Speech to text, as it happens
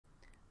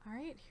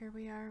Alright, here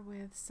we are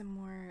with some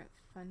more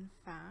fun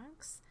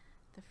facts.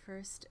 The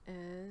first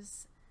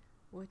is,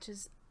 which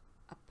is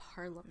a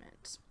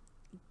parliament?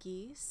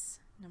 Geese,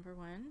 number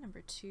 1.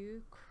 Number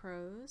 2,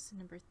 crows.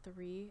 Number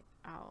 3,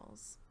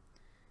 owls.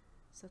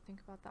 So think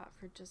about that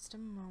for just a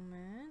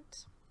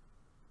moment.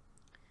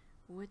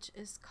 Which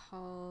is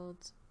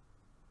called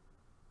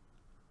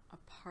a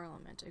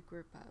parliament, a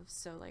group of?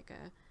 So like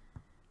a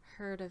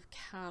herd of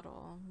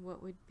cattle,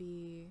 what would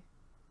be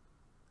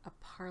a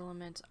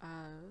parliament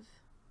of?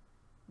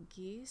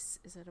 Geese?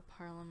 Is it a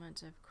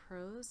parliament of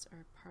crows or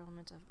a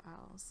parliament of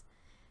owls?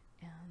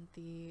 And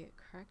the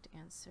correct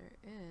answer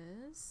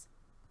is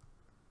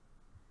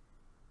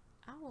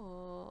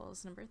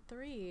owls. Number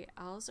 3.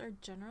 Owls are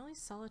generally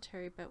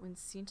solitary, but when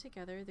seen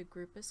together, the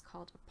group is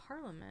called a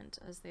parliament,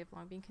 as they have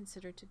long been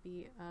considered to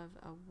be of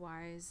a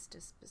wise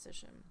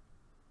disposition.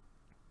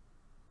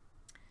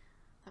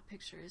 That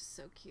picture is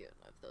so cute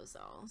of those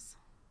owls.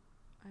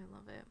 I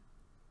love it.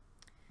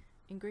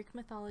 In Greek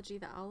mythology,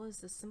 the owl is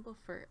the symbol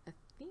for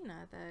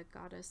Athena, the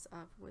goddess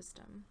of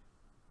wisdom.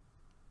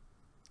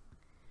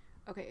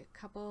 Okay, a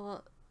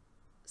couple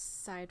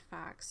side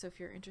facts. So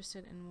if you're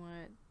interested in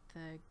what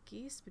the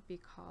geese would be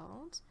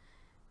called,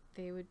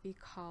 they would be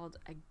called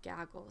a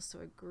gaggle. So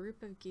a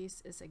group of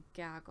geese is a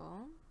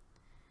gaggle,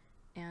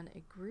 and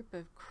a group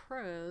of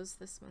crows,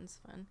 this one's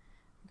fun,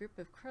 a group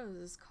of crows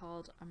is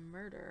called a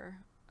murder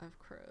of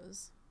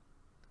crows.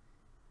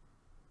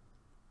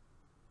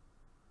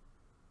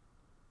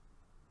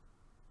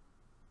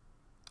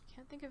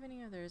 Can't think of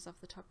any others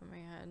off the top of my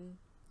head.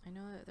 I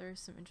know that there are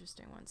some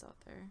interesting ones out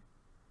there.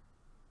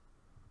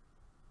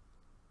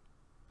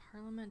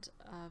 Parliament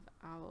of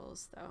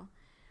owls, though.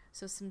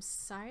 So some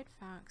side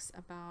facts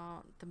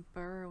about the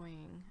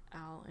burrowing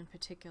owl in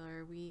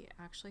particular. We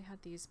actually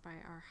had these by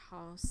our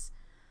house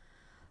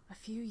a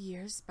few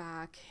years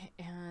back,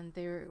 and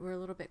they were a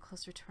little bit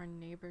closer to our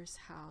neighbor's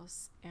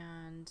house,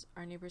 and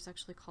our neighbors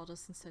actually called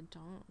us and said,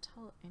 don't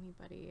tell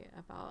anybody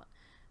about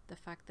the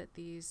fact that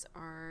these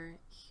are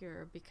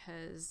here,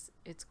 because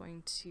it's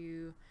going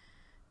to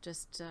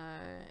just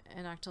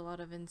enact a lot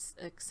of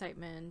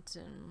excitement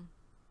and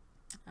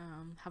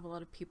have a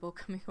lot of people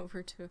coming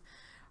over to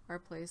our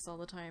place all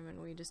the time,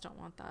 and we just don't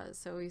want that.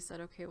 So we said,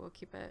 okay, we'll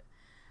keep it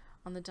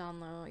on the down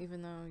low,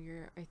 even though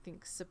you're, I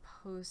think,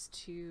 supposed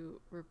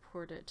to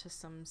report it to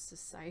some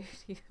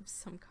society of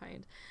some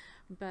kind.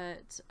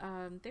 But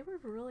they were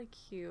really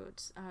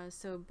cute.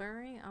 So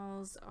burrowing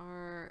owls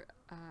are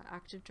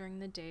active during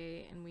the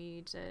day, and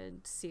we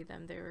did see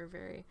them. They were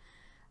very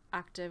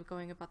active,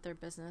 going about their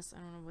business. I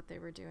don't know what they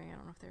were doing. I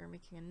don't know if they were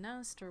making a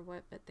nest or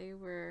what, but they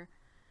were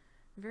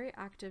very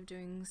active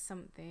doing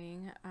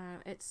something.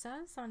 It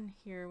says on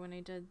here, when I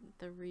did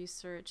the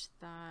research,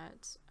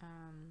 that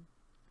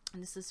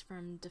and this is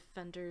from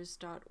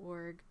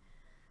defenders.org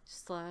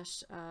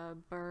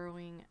 /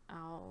 burrowing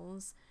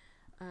owls.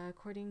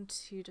 According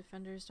to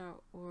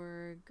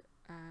defenders.org,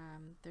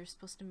 they're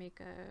supposed to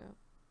make a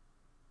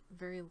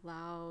very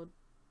loud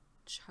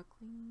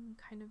chuckling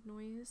kind of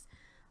noise.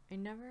 I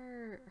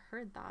never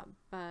heard that,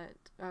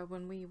 but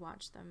when we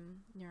watched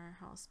them near our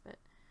house, but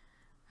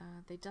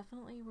they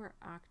definitely were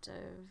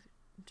active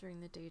during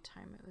the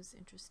daytime. It was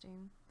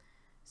interesting.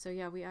 So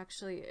yeah, we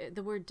actually,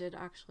 the word did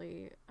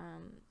actually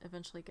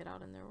eventually get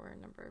out, and there were a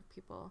number of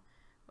people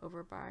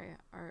over by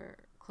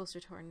closer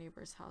to our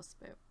neighbor's house,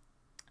 but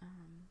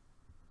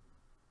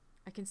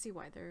I can see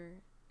why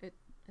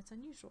it's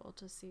unusual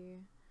to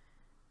see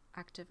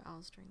active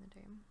owls during the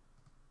day.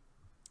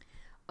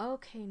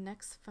 Okay,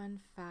 next fun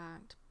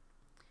fact.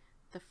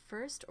 The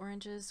first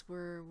oranges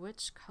were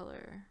which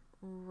color?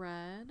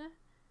 Red,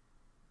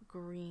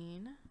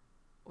 green,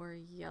 or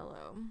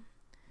yellow?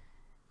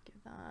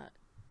 Give that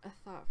a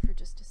thought for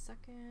just a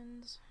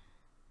second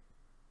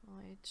while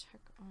I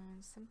check on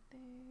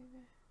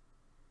something.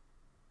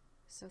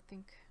 So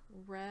think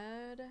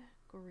red,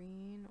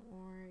 green,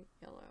 or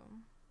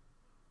yellow.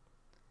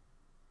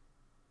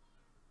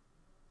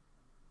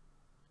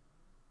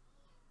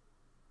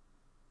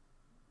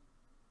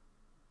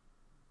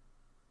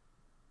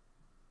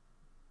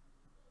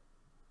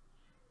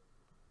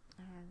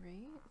 All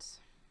right.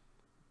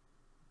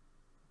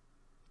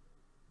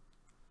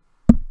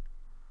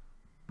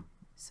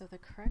 So the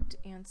correct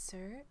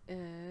answer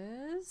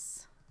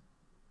is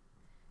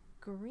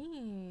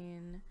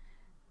green.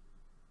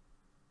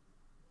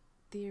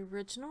 The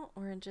original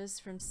oranges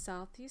from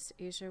Southeast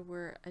Asia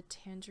were a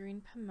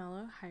tangerine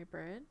pomelo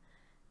hybrid,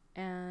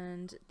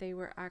 and they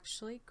were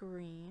actually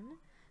green.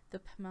 The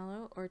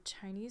pomelo, or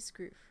Chinese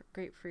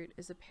grapefruit,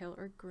 is a pale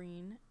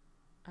green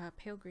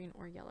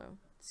or yellow,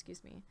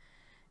 excuse me.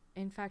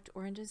 In fact,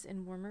 oranges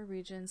in warmer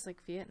regions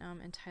like Vietnam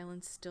and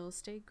Thailand still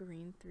stay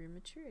green through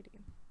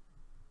maturity.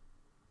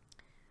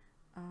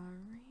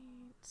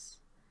 Alright,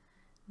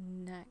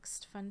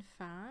 next fun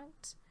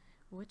fact.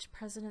 Which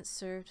president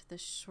served the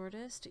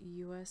shortest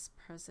U.S.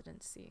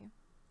 presidency?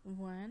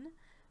 1.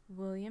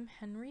 William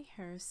Henry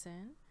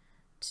Harrison.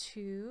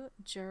 2.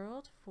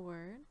 Gerald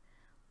Ford.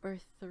 Or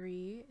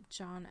 3.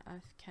 John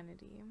F.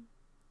 Kennedy.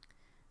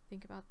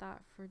 Think about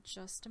that for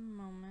just a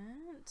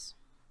moment.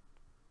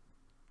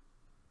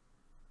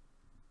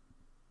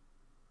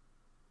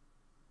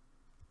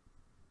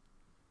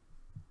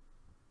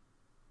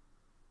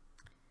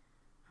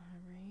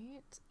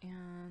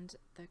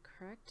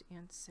 correct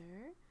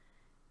answer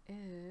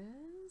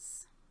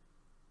is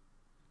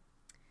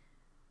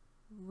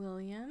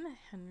William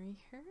Henry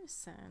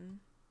Harrison.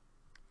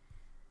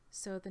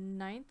 So the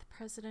 9th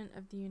president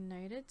of the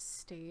United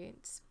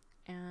States,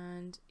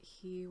 and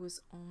he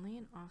was only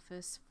in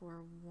office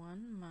for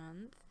 1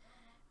 month.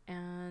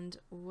 And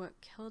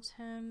what killed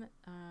him,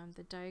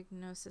 the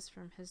diagnosis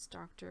from his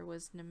doctor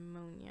was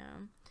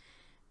pneumonia.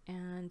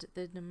 And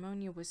the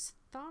pneumonia was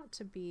thought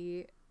to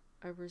be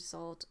a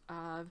result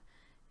of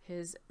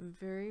his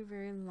very,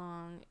 very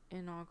long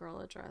inaugural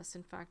address.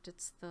 In fact,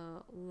 it's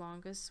the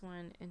longest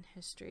one in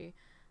history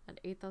at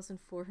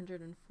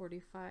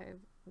 8,445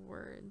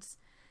 words.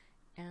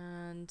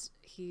 And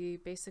he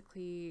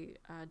basically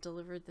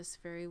delivered this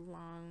very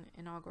long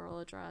inaugural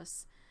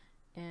address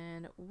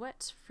in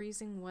wet,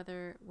 freezing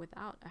weather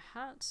without a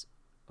hat,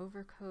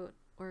 overcoat,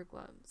 or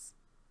gloves.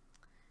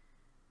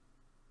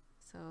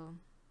 So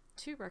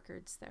 2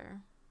 records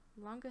there.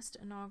 Longest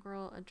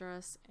inaugural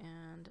address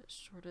and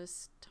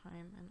shortest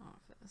time in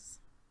office.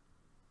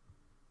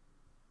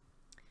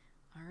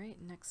 All right,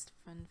 next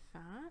fun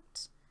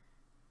fact.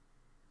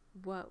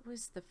 What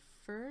was the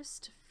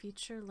first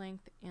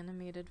feature-length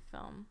animated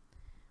film?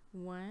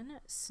 1.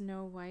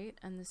 Snow White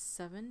and the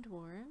 7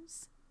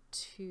 Dwarfs.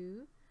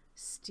 2.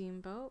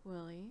 Steamboat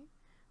Willie.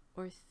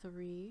 Or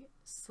 3.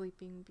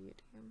 Sleeping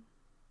Beauty.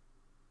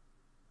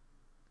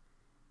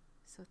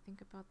 So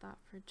think about that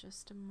for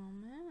just a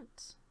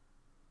moment.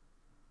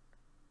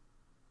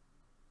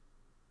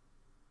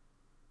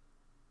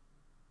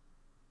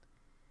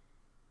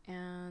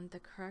 And the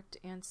correct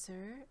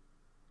answer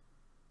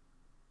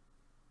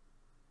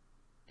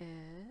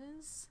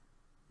is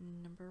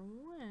number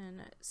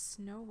 1,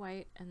 Snow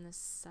White and the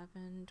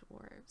 7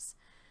 Dwarfs.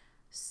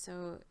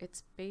 So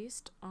it's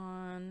based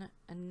on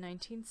a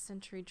 19th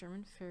century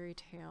German fairy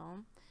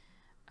tale,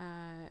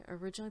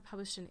 originally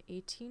published in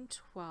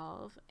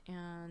 1812,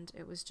 and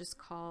it was just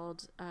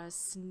called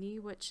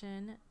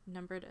Sneewittchen,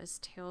 numbered as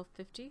tale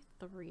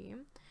 53.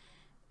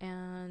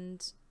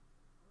 And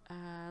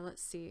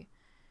let's see.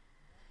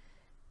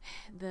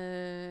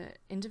 The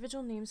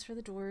individual names for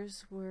the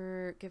dwarves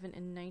were given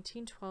in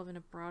 1912 in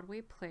a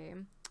Broadway play,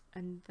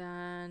 and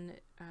then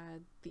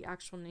the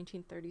actual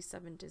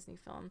 1937 Disney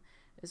film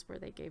is where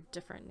they gave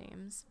different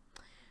names.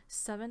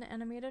 7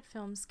 animated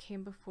films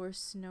came before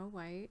Snow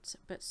White,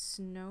 but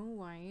Snow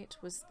White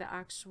was the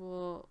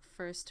actual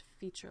first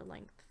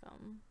feature-length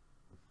film.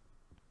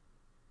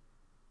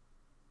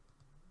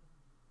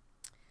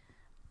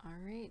 All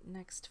right,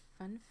 next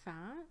fun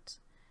fact.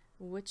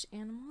 Which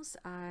animal's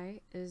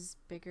eye is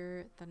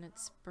bigger than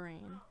its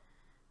brain?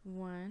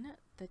 1,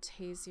 the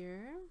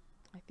tarsier.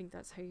 I think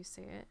that's how you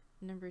say it.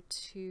 Number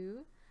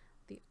 2,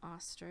 the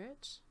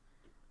ostrich.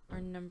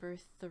 Or number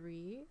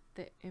 3,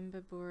 the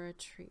Imbabura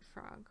tree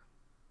frog.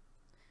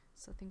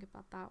 So think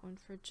about that one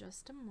for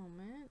just a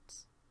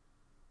moment.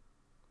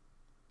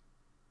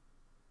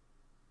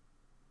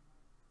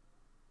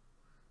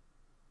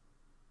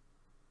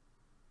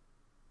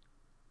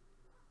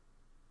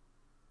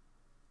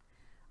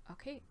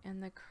 Okay,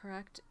 and the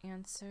correct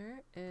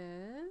answer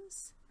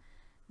is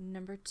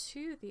number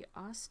 2, the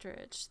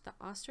ostrich. The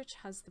ostrich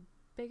has the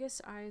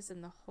biggest eyes in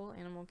the whole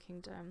animal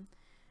kingdom,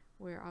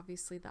 where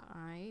obviously the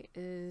eye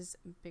is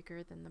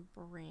bigger than the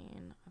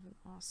brain of an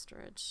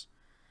ostrich.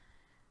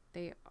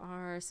 They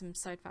are, some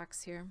side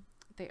facts here,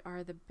 they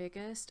are the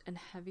biggest and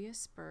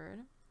heaviest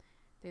bird.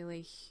 They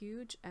lay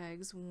huge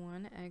eggs.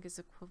 1 egg is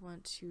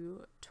equivalent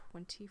to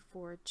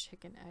 24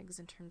 chicken eggs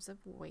in terms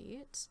of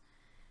weight.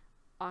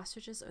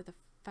 Ostriches are the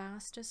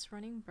fastest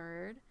running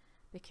bird.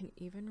 They can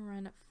even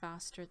run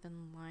faster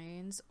than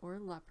lions or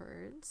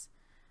leopards.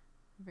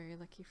 Very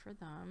lucky for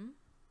them.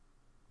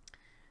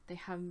 They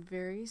have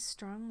very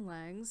strong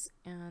legs,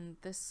 and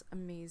this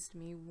amazed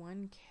me.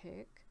 1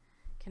 kick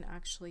can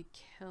actually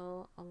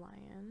kill a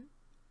lion.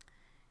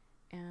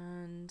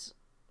 And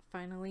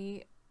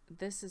finally,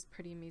 this is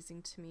pretty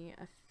amazing to me.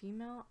 A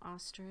female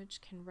ostrich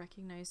can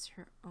recognize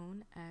her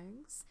own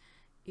eggs,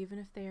 even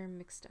if they are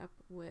mixed up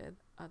with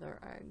other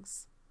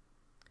eggs.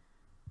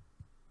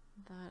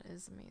 That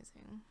is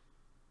amazing.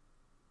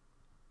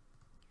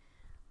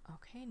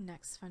 Okay,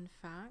 next fun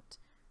fact.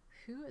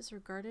 Who is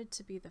regarded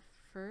to be the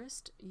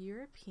first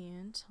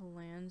European to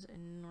land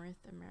in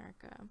North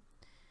America?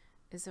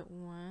 Is it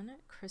 1,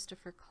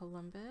 Christopher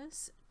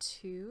Columbus,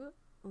 2,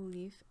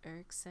 Leif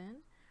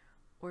Erikson,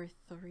 or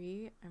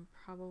 3, I'm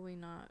probably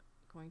not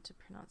going to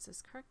pronounce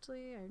this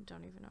correctly. I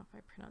don't even know if I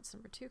pronounced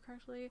number 2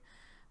 correctly,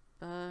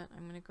 but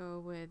I'm going to go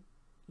with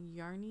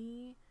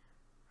Bjarni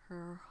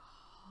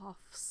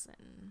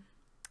Herjolfsson.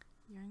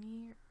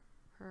 Bjarni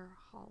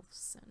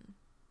Herjolfsson.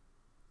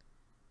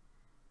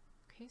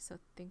 Okay, so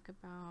think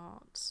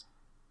about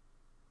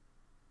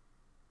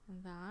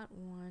that.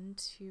 1,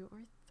 2, or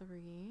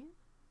 3.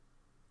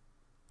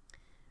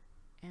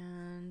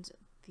 And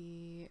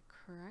the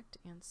correct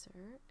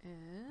answer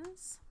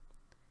is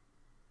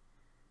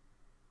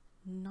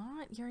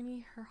not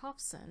Bjarni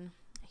Herjolfsson.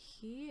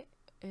 He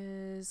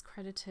is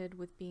credited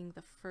with being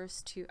the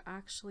first to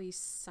actually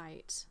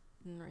sight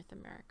North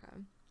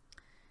America.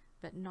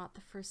 but not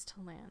the first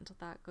to land.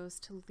 That goes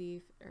to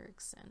Leif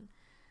Erikson.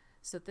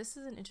 So this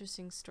is an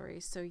interesting story.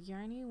 So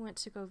Bjarni went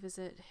to go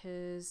visit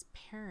his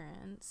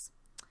parents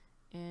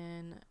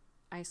in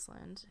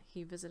Iceland.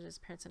 He visited his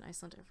parents in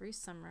Iceland every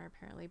summer,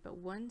 apparently, but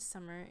one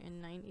summer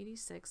in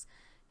 986,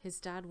 his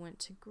dad went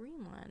to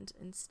Greenland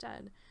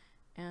instead,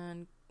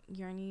 and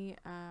Bjarni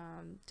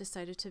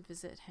decided to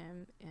visit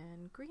him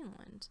in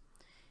Greenland.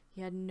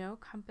 He had no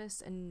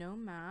compass and no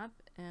map,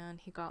 and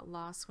he got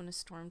lost when a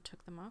storm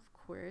took them off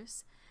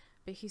course,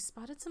 but he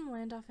spotted some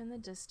land off in the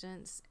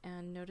distance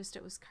and noticed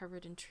it was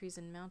covered in trees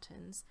and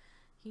mountains.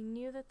 He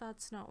knew that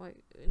that's not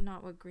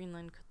what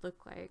Greenland could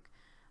look like,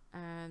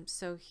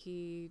 so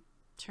he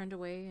turned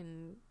away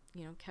and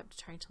kept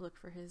trying to look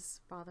for his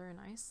father in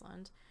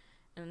Iceland.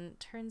 And it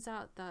turns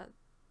out that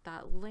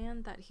that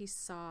land that he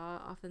saw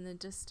off in the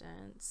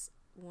distance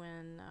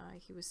when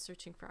he was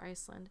searching for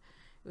Iceland,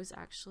 it was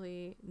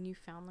actually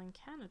Newfoundland,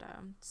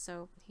 Canada.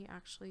 So he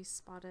actually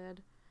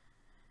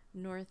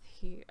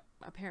he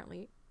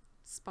apparently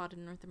spotted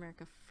North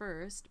America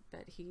first,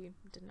 but he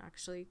didn't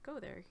actually go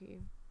there. He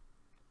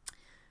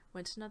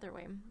went another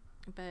way.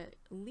 But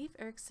Leif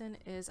Erikson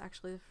is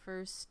actually the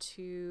first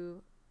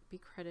to be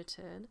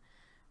credited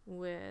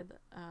with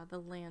the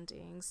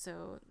landing.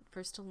 So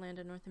first to land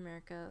in North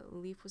America,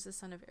 Leif was the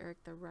son of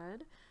Eric the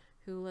Red,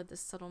 who led the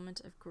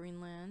settlement of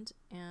Greenland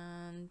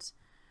and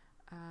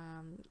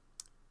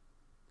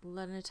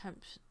led an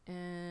attempt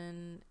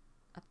in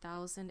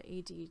 1000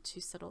 AD to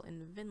settle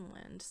in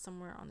Vinland,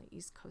 somewhere on the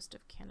east coast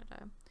of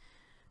Canada.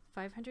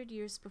 500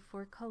 years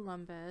before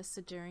Columbus,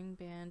 a daring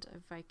band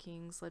of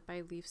Vikings led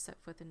by Leif set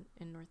foot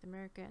in North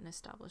America and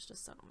established a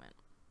settlement.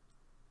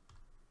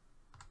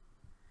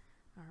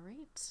 All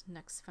right,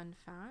 next fun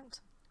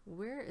fact.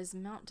 Where is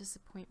Mount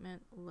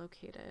Disappointment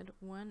located?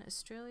 1,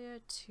 Australia,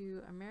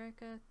 2,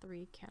 America,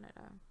 3,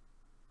 Canada.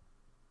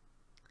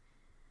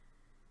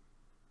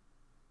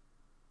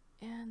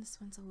 And this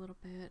one's a little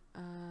bit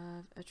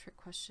of a trick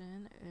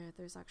question.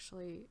 There's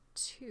actually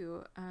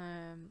 2.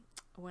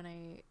 When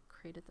I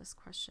created this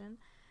question,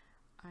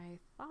 I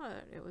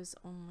thought it was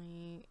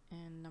only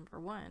in number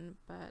 1,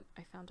 but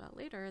I found out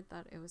later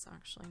that it was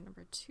actually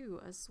number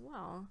 2 as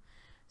well.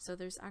 So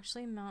there's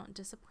actually Mount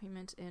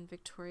Disappointment in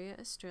Victoria,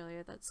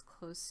 Australia, that's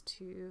close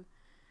to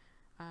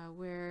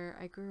where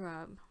I grew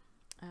up.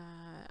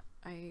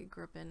 I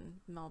grew up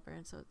in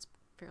Melbourne, so it's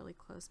fairly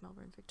close,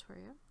 Melbourne,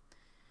 Victoria.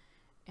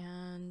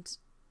 And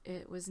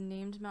it was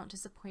named Mount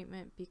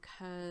Disappointment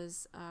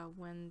because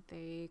when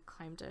they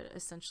climbed it,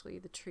 essentially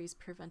the trees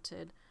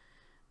prevented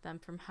them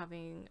from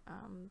having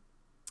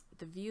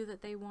the view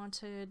that they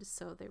wanted,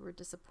 so they were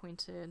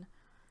disappointed.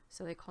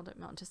 So they called it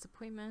Mount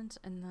Disappointment.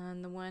 And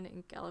then the one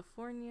in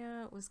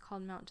California was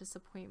called Mount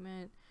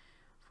Disappointment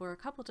for a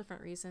couple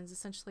different reasons.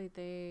 Essentially,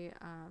 they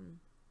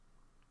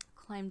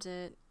climbed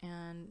it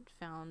and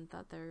found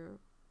that there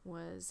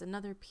was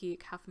another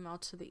peak half a mile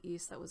to the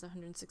east that was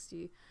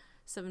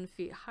 167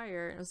 feet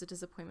higher. It was a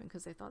disappointment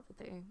because they thought that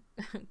they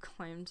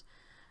climbed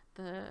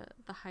the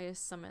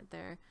highest summit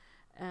there.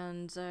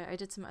 And I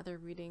did some other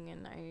reading,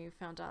 and I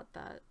found out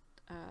that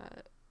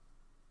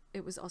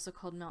it was also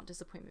called Mount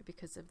Disappointment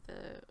because of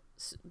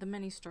the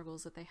many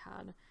struggles that they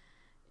had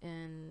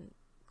in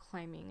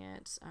climbing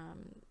it.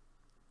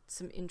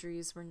 Some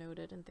injuries were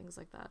noted and things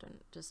like that, and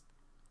just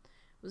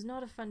was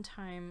not a fun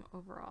time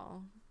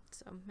overall.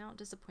 So Mount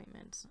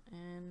Disappointment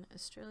in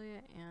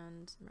Australia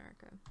and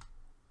America.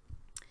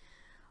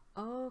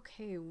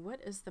 Okay, what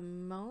is the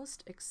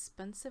most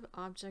expensive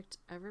object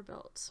ever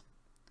built?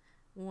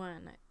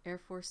 1, Air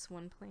Force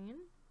One plane.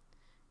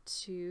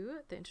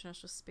 2, the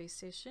International Space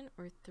Station.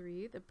 Or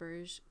 3, the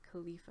Burj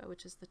Khalifa,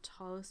 which is the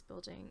tallest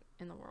building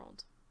in the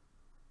world.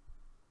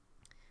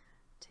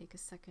 Take a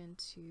second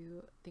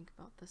to think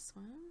about this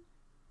one.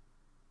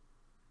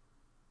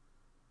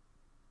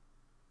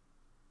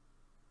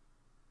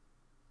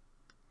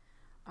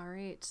 All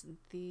right,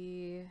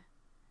 the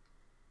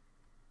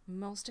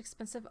most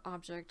expensive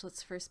object,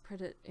 let's first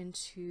put it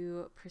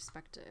into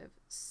perspective.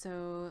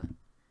 So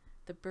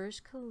the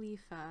Burj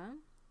Khalifa,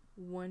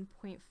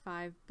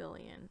 1.5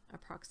 billion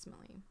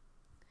approximately.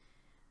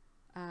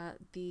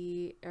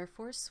 The Air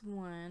Force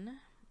One,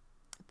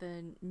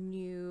 the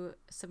new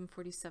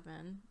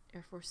 747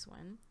 Air Force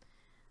One,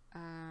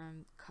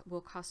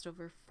 will cost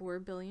over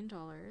 $4 billion.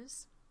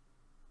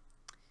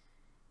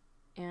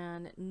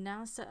 And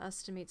NASA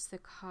estimates the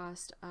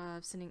cost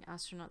of sending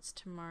astronauts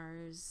to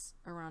Mars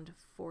around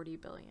 40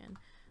 billion.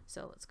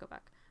 So let's go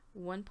back.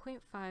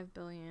 1.5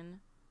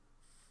 billion,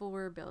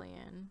 4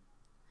 billion.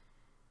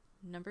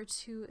 Number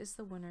 2 is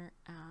the winner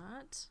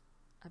at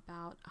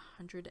about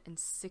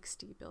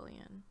 160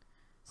 billion.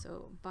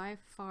 So by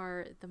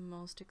far the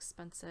most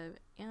expensive,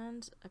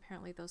 and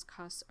apparently those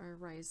costs are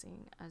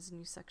rising as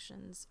new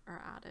sections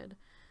are added.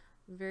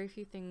 Very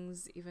few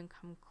things even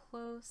come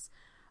close.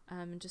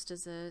 Just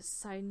as a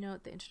side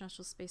note, the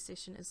International Space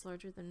Station is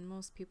larger than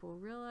most people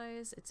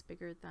realize. It's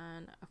bigger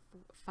than a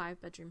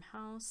 5-bedroom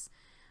house.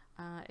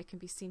 It can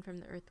be seen from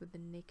the Earth with the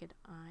naked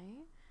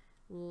eye.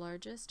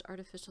 Largest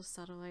artificial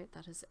satellite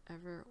that has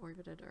ever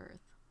orbited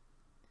Earth.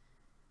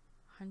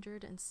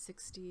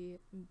 $160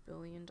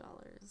 billion.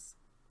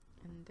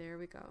 And there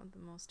we go, the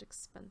most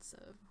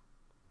expensive